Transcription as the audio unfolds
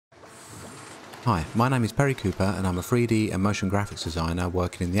Hi, my name is Perry Cooper and I'm a 3D and motion graphics designer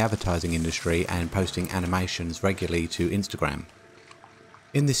working in the advertising industry and posting animations regularly to Instagram.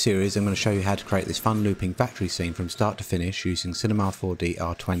 In this series I'm going to show you how to create this fun looping factory scene from start to finish using Cinema 4D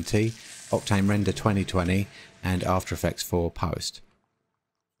R20, OctaneRender 2020 and After Effects for post.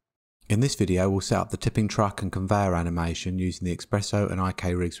 In this video we'll set up the tipping truck and conveyor animation using the Espresso and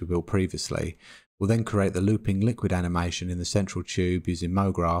IK rigs we built previously. We'll then create the looping liquid animation in the central tube using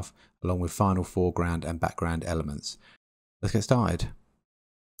MoGraph along with final foreground and background elements. Let's get started.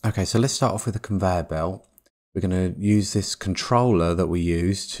 Okay, so let's start off with the conveyor belt. We're going to use this controller that we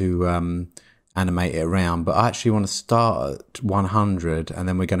use to animate it around, but I actually want to start at 100 and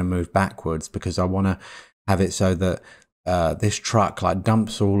then we're going to move backwards because I want to have it so that this truck like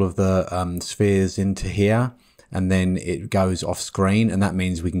dumps all of the spheres into here and then it goes off screen, and that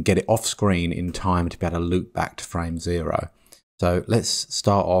means we can get it off screen in time to be able to loop back to frame 0. So let's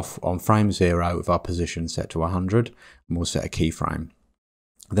start off on frame 0 with our position set to 100 and we'll set a keyframe.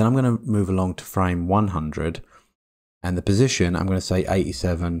 Then I'm going to move along to frame 100 and the position I'm going to say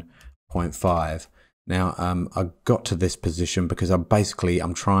 87.5. Now I got to this position because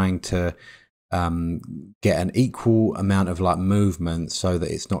I'm trying to get an equal amount of like movement so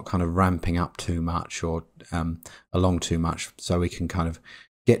that it's not kind of ramping up too much or along too much, so we can kind of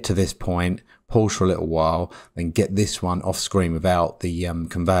get to this point, pause for a little while, then get this one off screen without the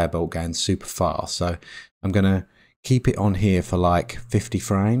conveyor belt going super fast. So I'm going to keep it on here for like 50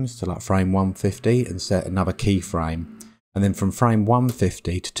 frames to like frame 150 and set another keyframe, and then from frame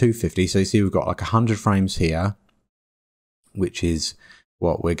 150 to 250, so you see we've got like 100 frames here, which is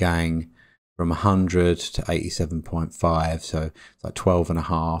what we're going from 100 to 87.5, so it's like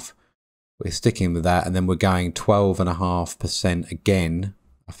 12.5. We're sticking with that, and then we're going 12.5% again,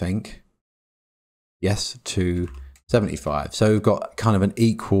 I think. Yes, to 75. So we've got kind of an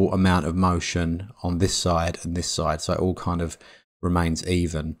equal amount of motion on this side and this side, so it all kind of remains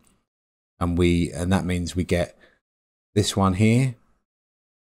even. And that means we get this one here.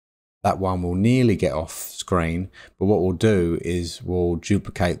 That one will nearly get off screen, but what we'll do is we'll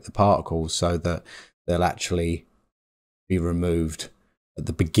duplicate the particles so that they'll actually be removed at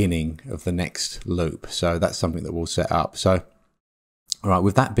the beginning of the next loop. So that's something that we'll set up. So, all right,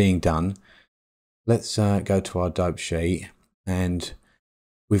 with that being done, let's go to our dope sheet, and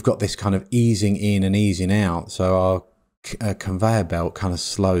we've got this kind of easing in and easing out. So our conveyor belt kind of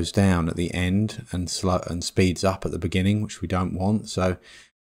slows down at the end and speeds up at the beginning, which we don't want. So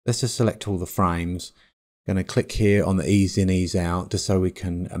let's just select all the frames. Going to click here on the ease in, ease out, just so we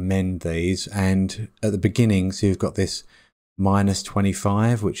can amend these. And at the beginning, so you've got this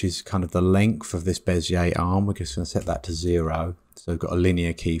 -25, which is kind of the length of this Bezier arm. We're just going to set that to 0. So we've got a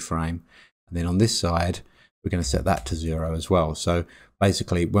linear keyframe. And then on this side, we're going to set that to 0 as well. So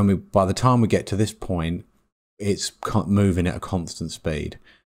basically, by the time we get to this point, it's moving at a constant speed.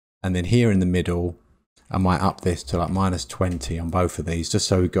 And then here in the middle, I might up this to like -20 on both of these, just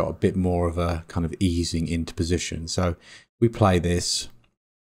so we've got a bit more of a kind of easing into position. So we play this,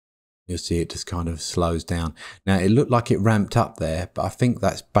 you'll see it just kind of slows down. Now it looked like it ramped up there, but I think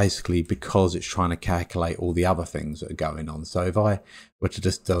that's basically because it's trying to calculate all the other things that are going on. So if I were to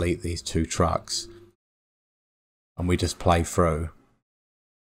just delete these two trucks and we just play through,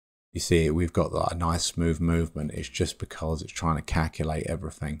 you see we've got like a nice smooth movement. It's just because it's trying to calculate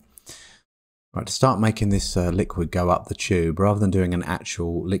everything. Right, to start making this liquid go up the tube, rather than doing an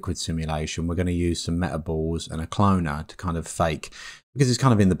actual liquid simulation, we're going to use some metaballs and a cloner to kind of fake, because it's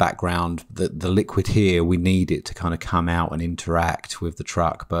kind of in the background, the liquid here, we need it to kind of come out and interact with the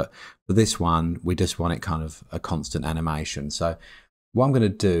truck. But for this one, we just want it kind of a constant animation. So what I'm going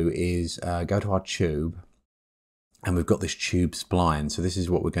to do is go to our tube, and we've got this tube spline. So this is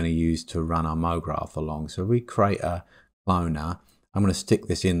what we're going to use to run our MoGraph along. So we create a cloner. I'm going to stick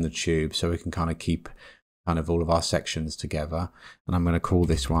this in the tube so we can kind of keep kind of all of our sections together. And I'm going to call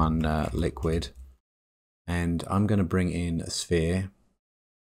this one liquid. And I'm going to bring in a sphere,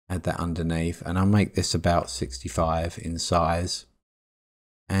 add that underneath, and I'll make this about 65 in size.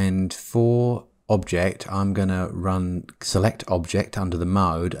 And for object, I'm going to select object under the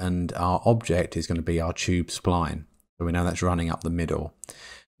mode, and our object is going to be our tube spline. So we know that's running up the middle.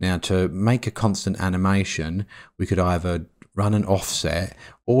 Now to make a constant animation, we could either run an offset,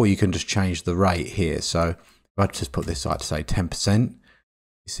 or you can just change the rate here. So if I just put this like to say 10%,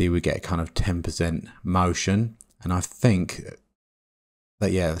 you see we get kind of 10% motion, and I think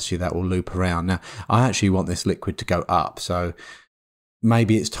that, yeah, see that will loop around. Now I actually want this liquid to go up, so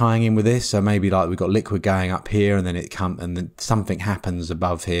maybe it's tying in with this. So maybe like we've got liquid going up here, and then something happens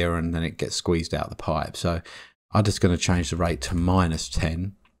above here, and then it gets squeezed out the pipe. So I'm just going to change the rate to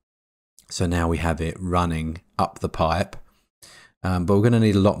 -10. So now we have it running up the pipe, but we're going to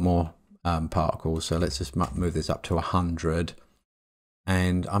need a lot more particles. So let's just move this up to 100,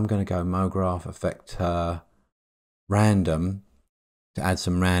 and I'm going to go MoGraph effector random to add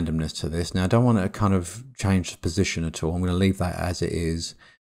some randomness to this. Now I don't want to kind of change the position at all. I'm going to leave that as it is.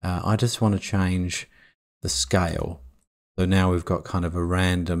 I just want to change the scale. So now we've got kind of a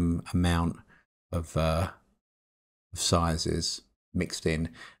random amount of sizes mixed in,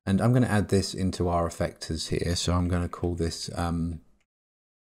 and I'm going to add this into our effectors here. So I'm going to call this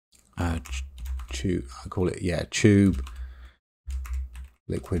tube. I call it tube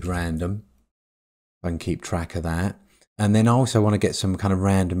liquid random. I can keep track of that. And then I also want to get some kind of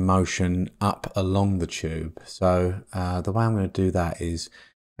random motion up along the tube. So the way I'm going to do that is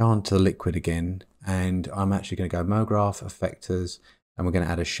go on to the liquid again, and I'm actually going to go MoGraph effectors, and we're going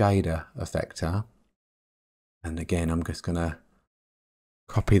to add a shader effector. And again, I'm just going to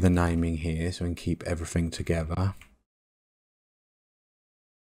copy the naming here so we can keep everything together.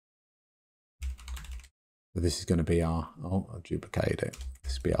 So this is going to be our, I'll duplicate it.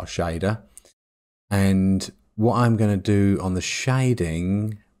 This will be our shader. And what I'm going to do on the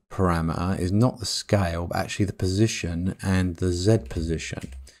shading parameter is not the scale, but actually the position and the Z position.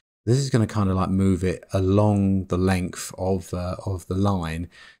 This is going to kind of like move it along the length of the line.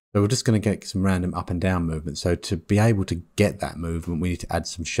 So we're just going to get some random up and down movement. So to be able to get that movement, we need to add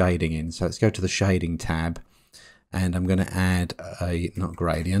some shading in. So let's go to the shading tab, and I'm going to add a, not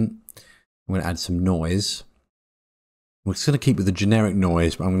gradient, I'm going to add some noise. We're just going to keep with the generic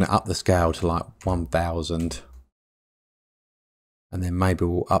noise, but I'm going to up the scale to like 1000. And then maybe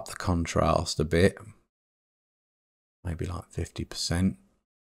we'll up the contrast a bit, maybe like 50%.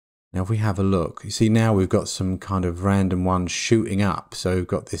 Now if we have a look, you see now we've got some kind of random ones shooting up. So we've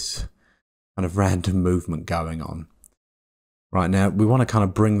got this kind of random movement going on. Right, now we want to kind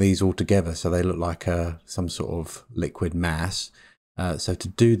of bring these all together so they look like some sort of liquid mass. So to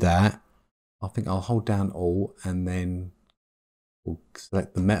do that, I think I'll hold down Alt, and then we'll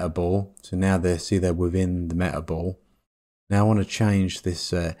select the meta ball. So now they're within the meta ball. Now I want to change this,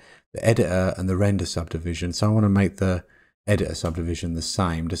 the editor and the render subdivision. So I want to make the editor subdivision the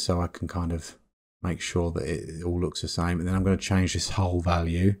same, just so I can kind of make sure that it all looks the same. And then I'm going to change this whole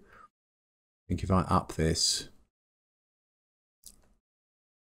value. I think if I up this,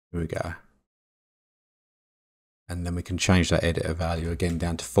 here we go. And then we can change that editor value again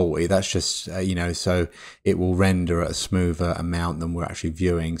down to 40. That's just, you know, so it will render at a smoother amount than we're actually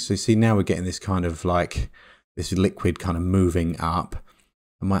viewing. So you see now we're getting this kind of like this liquid kind of moving up.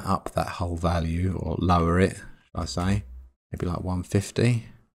 I might up that whole value or lower it, should I say. Maybe like 150.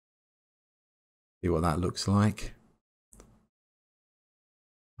 See what that looks like.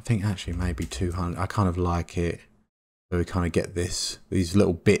 I think actually maybe 200. I kind of like it. So we kind of get these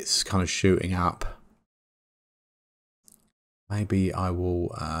little bits kind of shooting up. Maybe I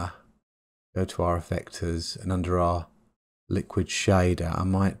will go to our effectors, and under our liquid shader, I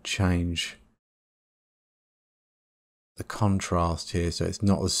might change the contrast here so it's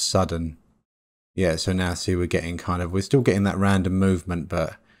not as sudden. Yeah, so now see we're getting kind of, we're still getting that random movement,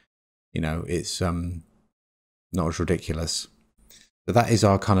 but you know, it's not as ridiculous. So that is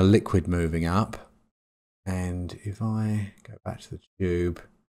our kind of liquid moving up. And if I go back to the tube,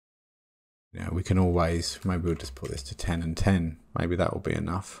 you know, we can always, maybe we'll just put this to 10 and 10. Maybe that will be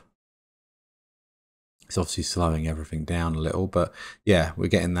enough. It's obviously slowing everything down a little, but yeah, we're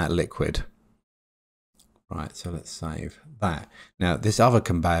getting that liquid. Right, so let's save that. Now, this other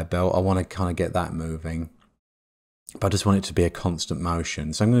conveyor belt, I want to kind of get that moving, but I just want it to be a constant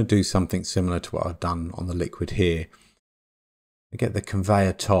motion. So I'm going to do something similar to what I've done on the liquid here. I get the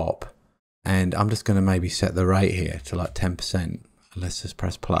conveyor top, and I'm just going to maybe set the rate here to like 10%. Let's just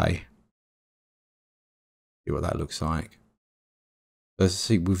press play. See what that looks like. Let's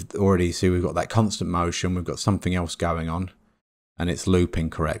see, we've got that constant motion, we've got something else going on, and it's looping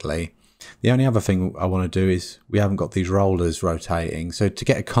correctly. The only other thing I want to do is we haven't got these rollers rotating. So to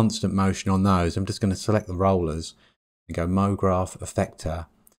get a constant motion on those, I'm just going to select the rollers and go MoGraph effector.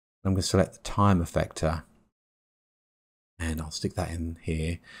 I'm going to select the time effector, and I'll stick that in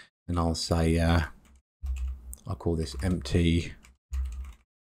here, and I'll say, I'll call this empty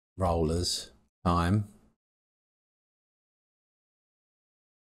rollers time.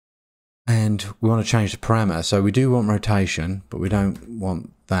 And we want to change the parameter. So we do want rotation, but we don't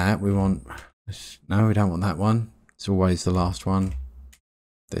want that. We want, no, we don't want that one. It's always the last one.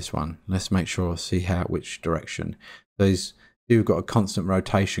 This one. Let's make sure, see which direction. Those, you've got a constant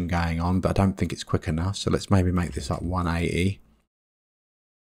rotation going on, but I don't think it's quick enough. So let's maybe make this like 180.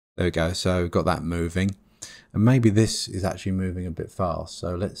 There we go. So we've got that moving. And maybe this is actually moving a bit fast.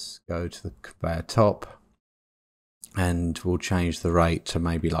 So let's go to the conveyor top and we'll change the rate to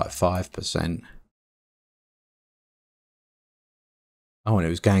maybe like 5%. Oh, and it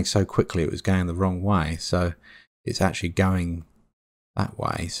was going so quickly, it was going the wrong way. So it's actually going that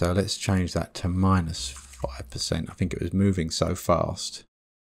way. So let's change that to -5%. I think it was moving so fast.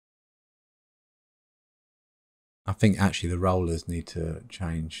 I think actually the rollers need to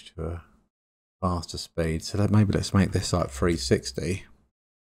change to a faster speed. So maybe let's make this like 360.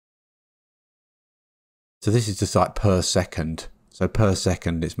 So this is just like per second. So per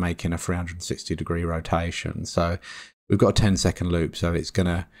second it's making a 360-degree rotation. So we've got a 10-second loop, so it's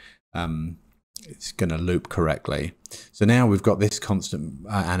gonna loop correctly. So now we've got this constant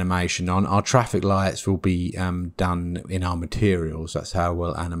animation on. Our traffic lights will be done in our materials. That's how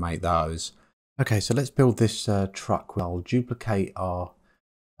we'll animate those. Okay, so let's build this truck. I'll duplicate our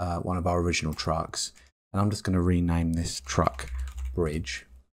one of our original trucks, and I'm just going to rename this truck bridge.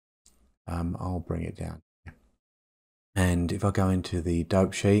 I'll bring it down. And if I go into the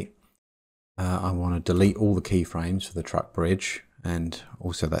dope sheet, I want to delete all the keyframes for the truck bridge, and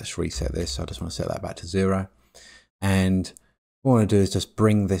also let's reset this. So I just want to set that back to 0. And what I want to do is just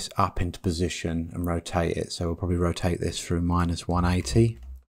bring this up into position and rotate it. So we'll probably rotate this through -180.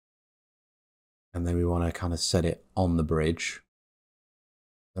 And then we want to kind of set it on the bridge.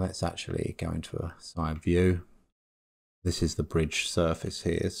 So let's actually go into a side view. This is the bridge surface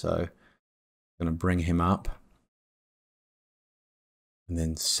here. So I'm going to bring him up and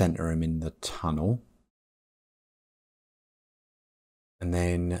then center him in the tunnel. And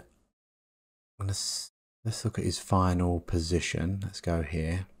then let's look at his final position. Let's go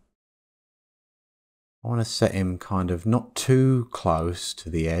here. I want to set him kind of not too close to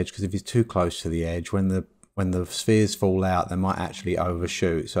the edge, because if he's too close to the edge, when the spheres fall out, they might actually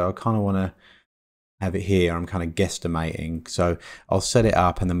overshoot. So I kind of want to have it here. I'm kind of guesstimating. So I'll set it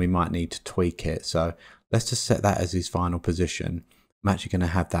up and then we might need to tweak it. So let's just set that as his final position. I'm actually going to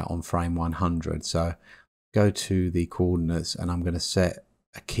have that on frame 100. So go to the coordinates and I'm going to set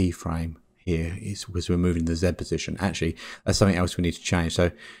a keyframe here because we're moving the Z position. Actually, that's something else we need to change.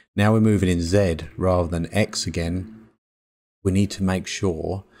 So now we're moving in Z rather than X again. We need to make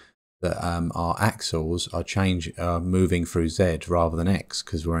sure that our axles are moving through Z rather than X,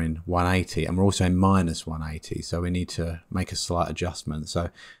 because we're in 180 and we're also in -180. So we need to make a slight adjustment. So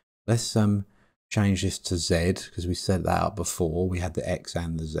let's change this to Z, because we set that up before. We had the X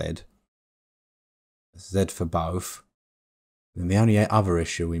and the Z. Z for both. And the only other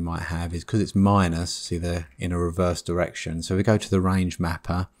issue we might have is because it's minus, see they're in a reverse direction. So we go to the range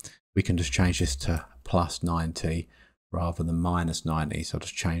mapper, we can just change this to +90 rather than -90. So I'll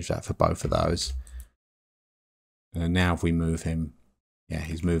just change that for both of those. And now if we move him, yeah,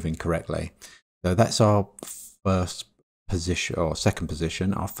 he's moving correctly. So that's our first position, or second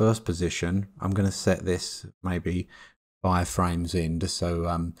position. Our first position, I'm going to set this maybe 5 frames in, just so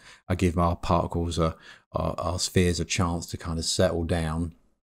I give our particles, our spheres, a chance to kind of settle down.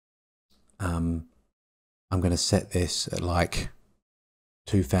 I'm going to set this at like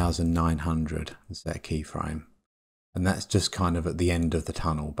 2,900 and set a keyframe. And that's just kind of at the end of the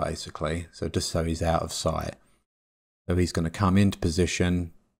tunnel, basically. So just so he's out of sight. So he's going to come into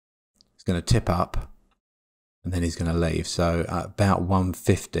position, he's going to tip up, and then he's going to leave. So at about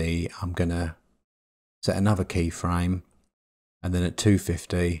 150, I'm going to set another keyframe. And then at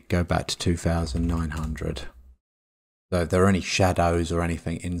 250, go back to 2,900. So if there are any shadows or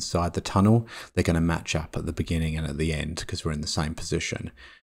anything inside the tunnel, they're going to match up at the beginning and at the end because we're in the same position.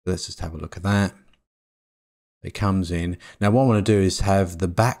 So let's just have a look at that. It comes in. Now what I want to do is have the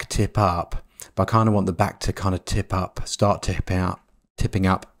back tip up, but I kind of want the back to kind of tip up, start tipping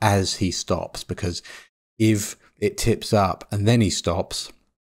up as he stops, because if it tips up and then he stops,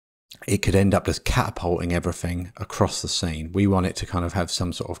 it could end up just catapulting everything across the scene. We want it to kind of have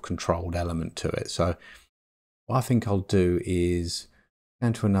some sort of controlled element to it. So what I think I'll do is go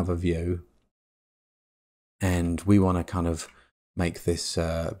into another view, and we want to kind of make this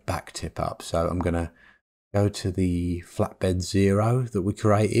back tip up. So I'm going to go to the flatbed 0 that we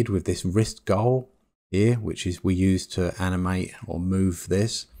created with this wrist goal here, which is we use to animate or move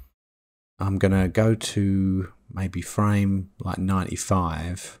this. I'm going to go to maybe frame like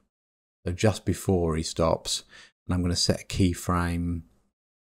 95. So just before he stops, and I'm going to set a keyframe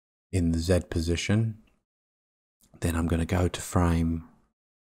in the Z position. Then I'm going to go to frame,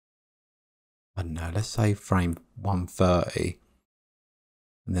 I don't know, let's say frame 130.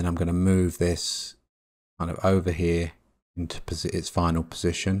 And then I'm going to move this kind of over here into its final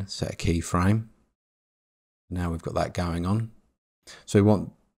position, set a keyframe. Now we've got that going on. So we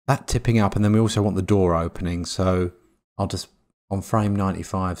want that tipping up, and then we also want the door opening. So I'll just, on frame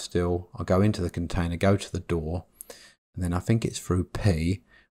 95 still, I'll go into the container, go to the door, and then I think it's through P,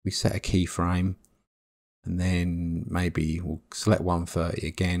 we set a keyframe, and then maybe we'll select 130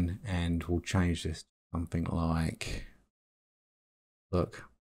 again, and we'll change this to something like, look,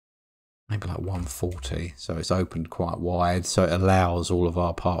 maybe like 140. So it's opened quite wide, so it allows all of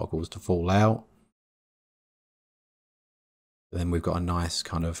our particles to fall out. Then we've got a nice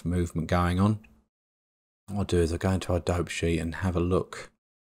kind of movement going on. What I'll do is I'll go into our dope sheet and have a look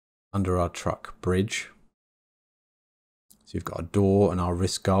under our truck bridge. So you've got a door and our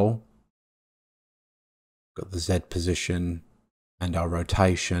wrist goal. Got the Z position and our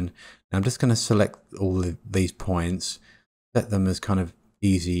rotation. Now I'm just going to select all of these points, set them as kind of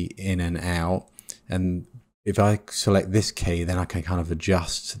easy in and out. And if I select this key, then I can kind of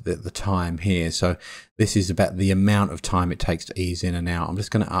adjust the time here. So this is about the amount of time it takes to ease in and out. I'm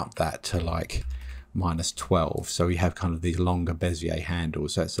just going to up that to like -12. So we have kind of these longer Bezier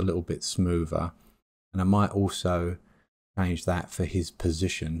handles. So it's a little bit smoother. And I might also change that for his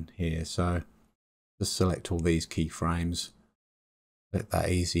position here. So just select all these keyframes, let that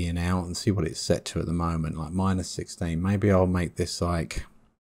easy in out and see what it's set to at the moment, like -16. Maybe I'll make this like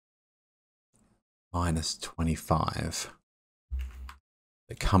 -25.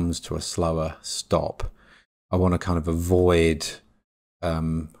 It comes to a slower stop. I want to kind of avoid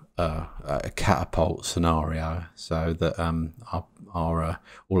a catapult scenario, so that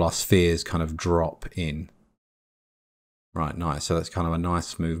all our spheres kind of drop in. Right, nice. So that's kind of a nice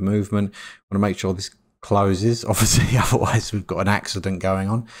smooth movement. I want to make sure this closes, obviously, otherwise we've got an accident going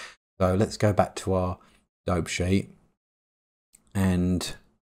on. So let's go back to our dope sheet, and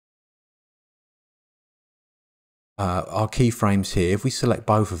our keyframes here, if we select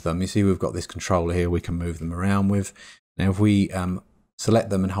both of them, you see we've got this controller here we can move them around with. Now if we select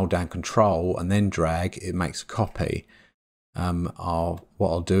them and hold down control and then drag, it makes a copy. What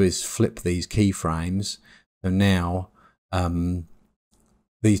I'll do is flip these keyframes. So now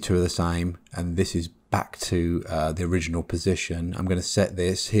these two are the same, and this is back to the original position. I'm going to set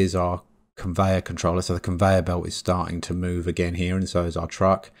this. Here's our conveyor controller. So the conveyor belt is starting to move again here, and so is our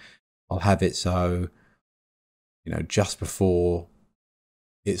truck. I'll have it so, you know, just before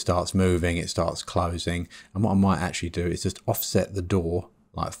it starts moving, it starts closing. And what I might actually do is just offset the door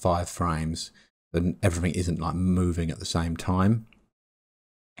like 5 frames, then everything isn't like moving at the same time.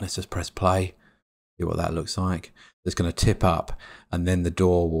 Let's just press play, see what that looks like. It's going to tip up, and then the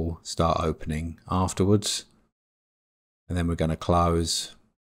door will start opening afterwards. And then we're going to close,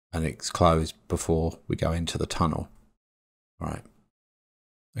 and it's closed before we go into the tunnel. All right.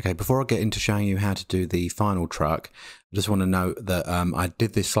 Okay, before I get into showing you how to do the final truck, I just want to note that I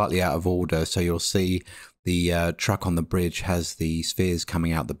did this slightly out of order. So you'll see the truck on the bridge has the spheres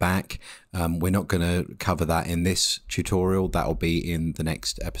coming out the back. We're not going to cover that in this tutorial. That will be in the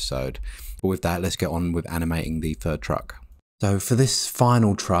next episode. But with that, let's get on with animating the third truck. So for this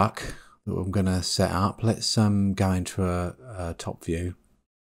final truck that I'm going to set up, let's go into a top view.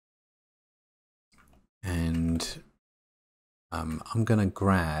 And I'm going to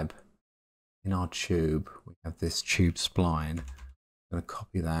grab, in our tube, we have this tube spline. I'm going to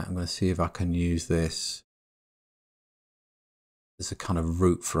copy that. I'm going to see if I can use this as a kind of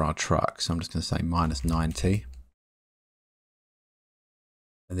route for our truck. So I'm just going to say -90.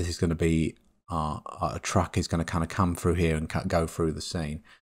 And this is going to be our truck is going to kind of come through here and go through the scene.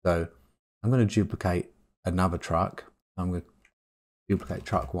 So I'm going to duplicate another truck. I'm going to duplicate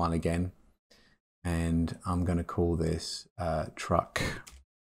truck 1 again. And I'm going to call this truck,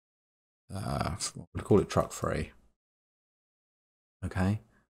 we'll call it truck 3. Okay,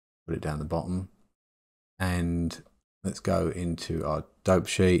 put it down the bottom. And let's go into our dope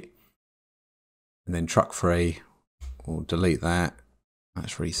sheet. And then truck 3, we'll delete that.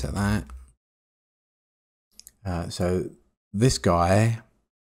 Let's reset that. So this guy,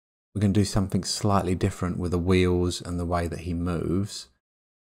 we're going to do something slightly different with the wheels and the way that he moves.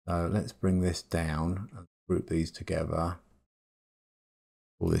 So let's bring this down and group these together.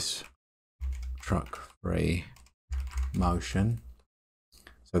 Call this truck 3 motion.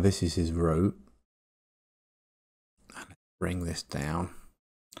 So this is his route. And let's bring this down.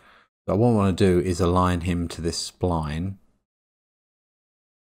 So what I want to do is align him to this spline.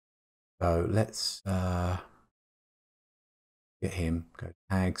 So let's get him, go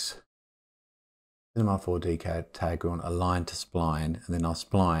tags. Cinema 4D tag, we want align to spline, and then our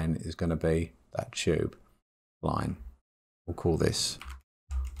spline is going to be that tube line. We'll call this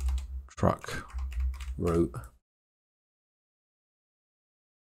truck route.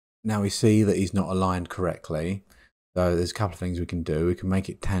 Now we see that he's not aligned correctly. So there's a couple of things we can do. We can make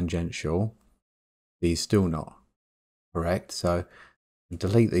it tangential. These still not correct. So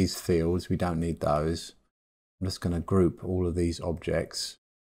delete these fields. We don't need those. I'm just going to group all of these objects.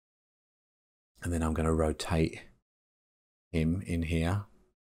 And then I'm going to rotate him in here.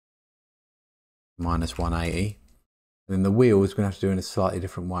 Minus 180. And then the wheels we're going to have to do in a slightly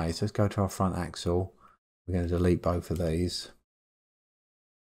different way. So let's go to our front axle. We're going to delete both of these.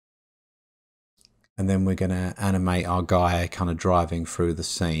 And then we're going to animate our guy kind of driving through the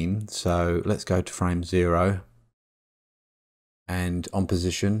scene. So let's go to frame 0. And on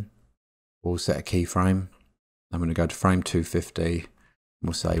position, we'll set a keyframe. I'm going to go to frame 250. And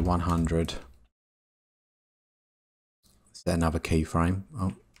we'll say 100. Set another keyframe.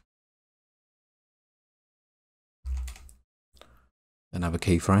 Oh. Another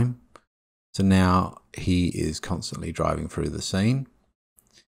keyframe. So now he is constantly driving through the scene.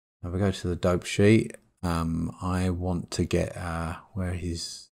 If we go to the dope sheet, I want to get where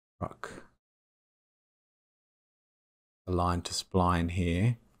his truck aligned to spline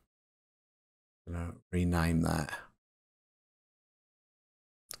here. I'm going to rename that.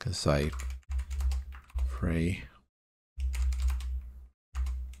 I'm going to say 3.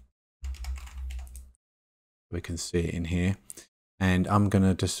 We can see it in here. And I'm going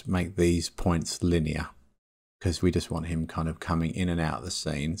to just make these points linear because we just want him kind of coming in and out of the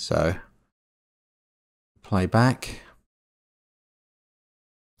scene. So play back.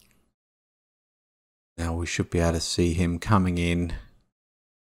 Now we should be able to see him coming in.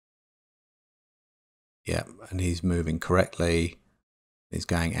 Yeah, and he's moving correctly. He's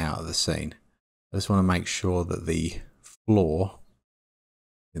going out of the scene. I just want to make sure that the floor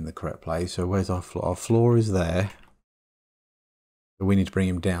is in the correct place. So where's our floor? Our floor is there. So we need to bring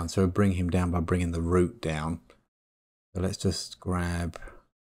him down. So we'll bring him down by bringing the root down. So let's just grab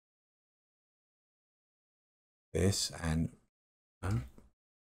this and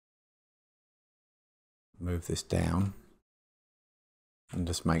move this down. And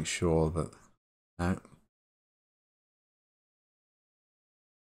just make sure that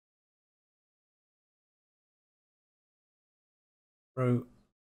root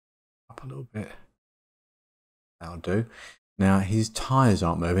up a little bit. That'll do. Now his tires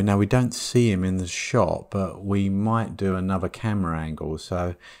aren't moving. Now we don't see him in the shot, but we might do another camera angle.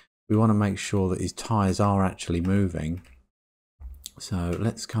 So we want to make sure that his tires are actually moving. So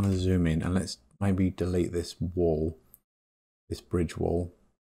let's kind of zoom in and let's maybe delete this wall, this bridge wall.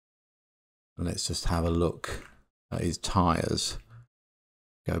 And let's just have a look at his tires.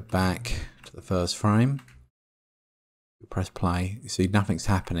 Go back to the first frame. Press play. You see nothing's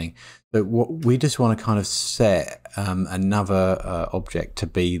happening. So what we just want to kind of set another object to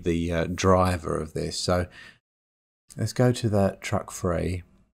be the driver of this. So let's go to that truck 3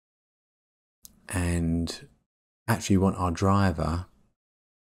 and actually want our driver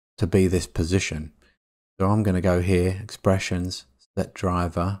to be this position. So I'm going to go here, expressions, set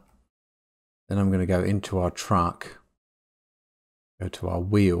driver. Then I'm going to go into our truck, go to our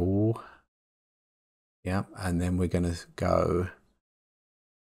wheel. Yep, and then we're going to go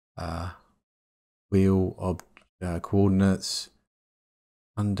wheel of coordinates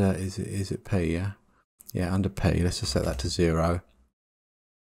under, is it P, yeah? Yeah, under P. Let's just set that to 0.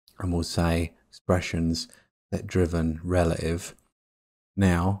 And we'll say expressions set driven relative.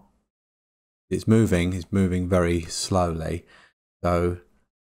 Now it's moving very slowly. So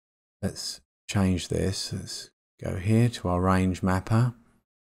let's change this. Let's go here to our range mapper.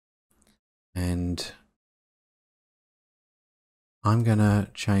 And I'm going to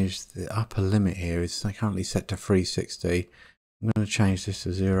change the upper limit here. It's currently set to 360. I'm going to change this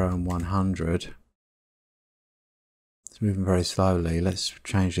to 0 and 100. It's moving very slowly. Let's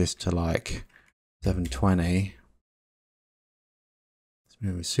change this to like 720. It's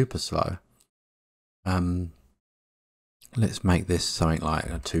moving super slow. Let's make this something like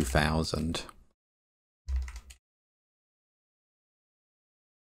a 2000.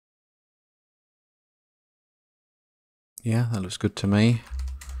 Yeah, that looks good to me.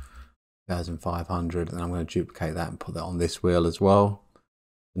 1500, and I'm going to duplicate that and put that on this wheel as well.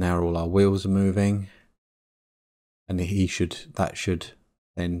 Now all our wheels are moving, and that should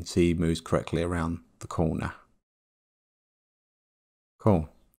then see he moves correctly around the corner. Cool.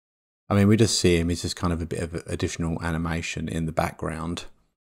 I mean, we just see him. He's just kind of a bit of additional animation in the background.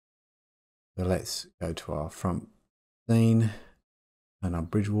 So let's go to our front scene and our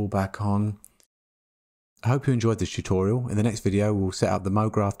bridge wall back on. I hope you enjoyed this tutorial. In the next video, we'll set up the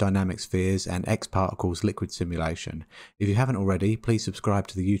MoGraph dynamic spheres and X-Particles liquid simulation. If you haven't already, please subscribe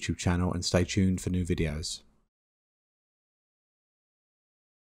to the YouTube channel and stay tuned for new videos.